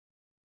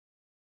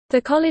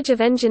The College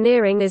of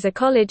Engineering is a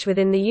college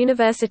within the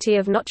University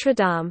of Notre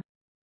Dame.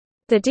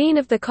 The Dean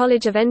of the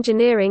College of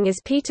Engineering is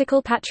Peter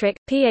Kilpatrick,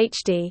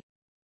 Ph.D.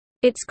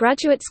 Its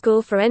graduate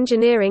school for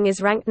engineering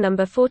is ranked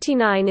number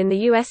 49 in the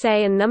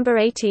USA and number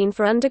 18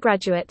 for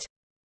undergraduate.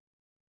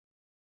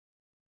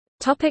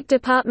 Topic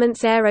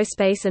departments: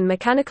 Aerospace and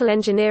Mechanical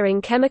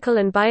Engineering, Chemical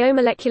and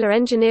Biomolecular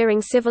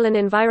Engineering, Civil and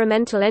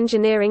Environmental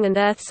Engineering and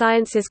Earth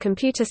Sciences,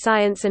 Computer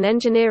Science and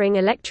Engineering,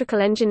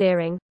 Electrical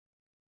Engineering.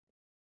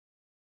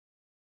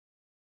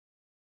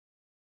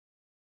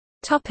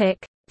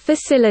 Topic: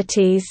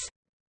 Facilities.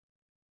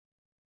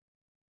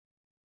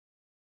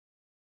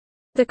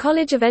 The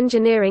College of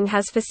Engineering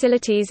has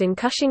facilities in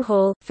Cushing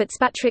Hall,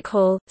 Fitzpatrick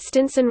Hall,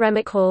 Stinson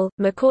Remick Hall,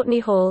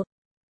 McCourtney Hall,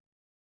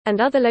 and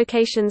other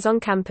locations on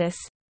campus.